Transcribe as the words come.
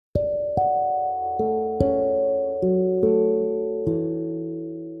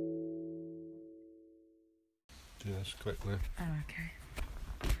just quickly. Oh,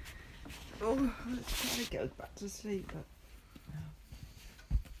 okay. Oh, I was trying to go back to sleep, but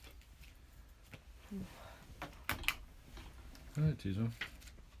Alright, Teaser.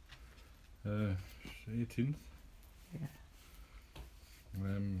 18th. yeah.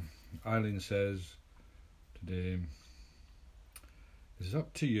 Eileen says today, it is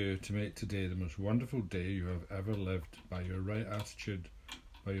up to you to make today the most wonderful day you have ever lived by your right attitude,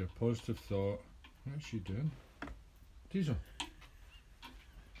 by your positive thought. What's she doing? Teaser.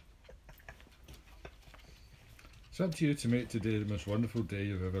 It's up to you to make today the most wonderful day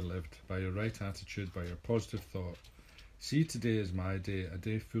you've ever lived by your right attitude, by your positive thought. See today as my day, a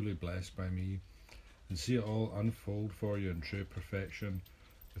day fully blessed by me, and see it all unfold for you in true perfection,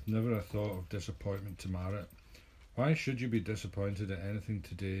 with never a thought of disappointment to mar it. Why should you be disappointed at anything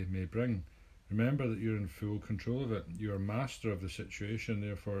today may bring? Remember that you're in full control of it. You are master of the situation,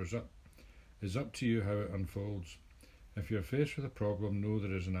 therefore it is up to you how it unfolds. If you are faced with a problem, know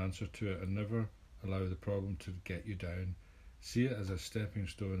there is an answer to it, and never allow the problem to get you down. See it as a stepping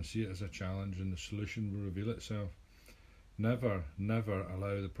stone, see it as a challenge, and the solution will reveal itself. Never, never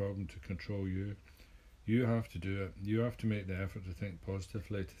allow the problem to control you. You have to do it. You have to make the effort to think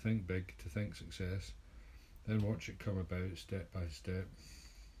positively, to think big, to think success. Then watch it come about step by step.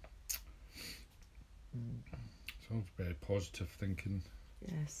 It's all very positive thinking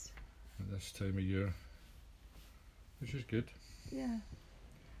Yes. at this time of year, which is good. Yeah.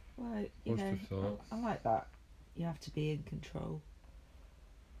 Well, you know, Positive thought. I like that. You have to be in control.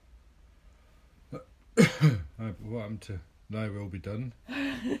 What happened to now will be done?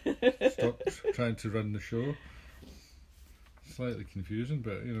 Stop trying to run the show. Slightly confusing,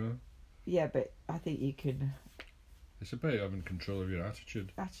 but you know, Yeah, but I think you can. it's about having control of your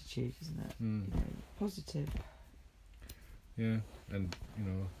attitude. Attitude, isn't it? Mm. You know, positive. Yeah, and you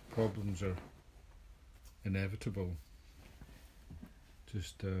know, problems are inevitable.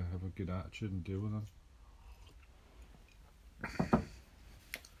 Just have a good attitude and deal with them.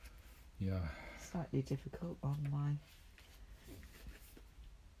 Yeah. Slightly difficult on my.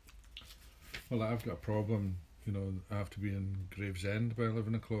 Well, I've got a problem. You know, I have to be in Gravesend by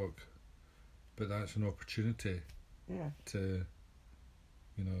 11 o'clock, but that's an opportunity Yeah. to,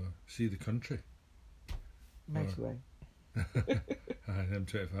 you know, see the country. Motorway.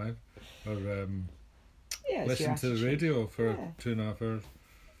 M25, or Yeah. it's your listen to the attitude. radio for Yeah. 2.5 hours.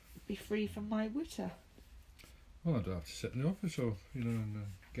 Be free from my witter. Well, I don't have to sit in the office, or you know, and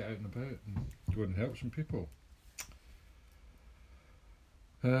get out and about and go and help some people.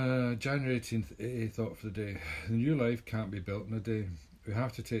 January 18th, AA thought for the day. The new life can't be built in a day. We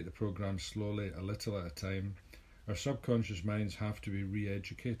have to take the programme slowly, a little at a time. Our subconscious minds have to be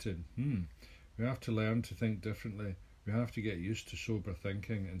re-educated. We have to learn to think differently. We have to get used to sober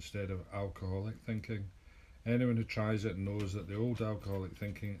thinking instead of alcoholic thinking. Anyone who tries it knows that the old alcoholic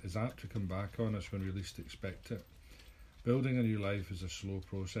thinking is apt to come back on us when we least expect it. Building a new life is a slow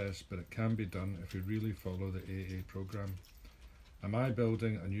process, but it can be done if we really follow the AA programme. Am I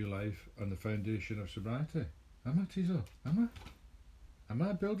building a new life on the foundation of sobriety? Am I, Teaser? Am I? Am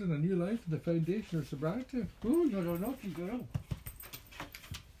I building a new life on the foundation of sobriety? Oh, you're an off you go.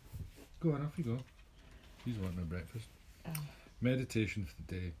 Go on, off you go. He's wanting a breakfast. Oh. Meditation for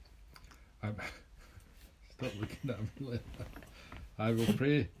the day. Stop looking at me like that. I will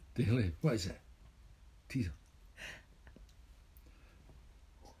pray daily. What is it? Teaser.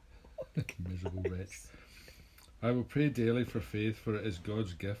 Miserable wretch. I will pray daily for faith, for it is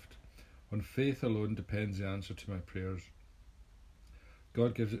God's gift. On faith alone depends the answer to my prayers.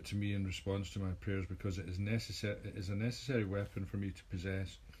 God gives it to me in response to my prayers because it is a necessary weapon for me to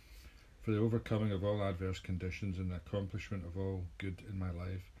possess for the overcoming of all adverse conditions and the accomplishment of all good in my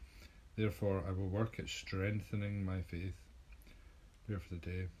life. Therefore, I will work at strengthening my faith. Prayer for the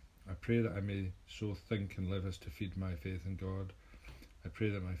day. I pray that I may so think and live as to feed my faith in God. I pray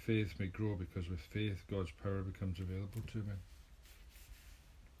that my faith may grow because with faith God's power becomes available to me.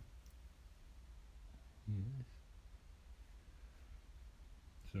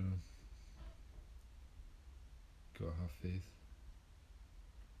 So, gotta have faith.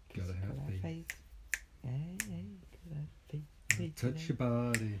 Gotta have faith. Hey, gotta have faith. Touch your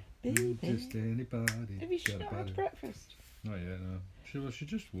body, Baby. just anybody. Have you Got a not body. had breakfast? Not yet, no. She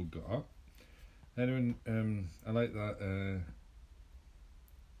just got up. Anyway, I like that.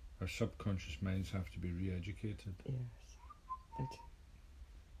 Our subconscious minds have to be re-educated. Yes. They do.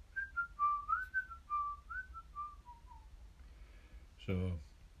 So,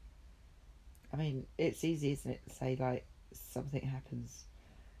 I mean, it's easy, isn't it? To say like something happens,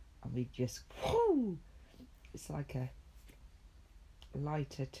 and we just whoo. It's like a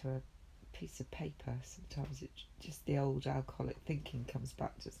lighter to a piece of paper. Sometimes it just the old alcoholic thinking comes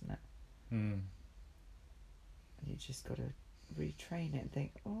back, doesn't it? Mm. And you just got to retrain it and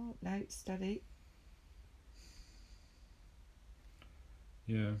think, oh no, study.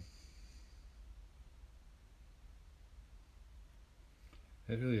 Yeah.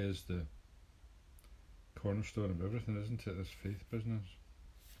 It really is the cornerstone of everything, isn't it? This faith business.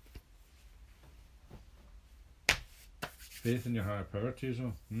 Faith in your higher power,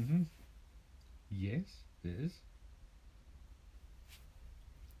 Tezo. Mm-hmm. Yes, it is.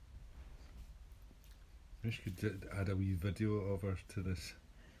 I could add a wee video of her to this.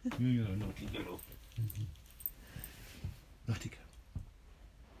 You're a naughty girl. Naughty girl.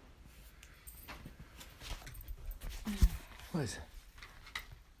 What is it?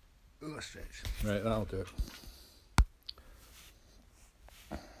 Oh, stretch. Right, that'll do it.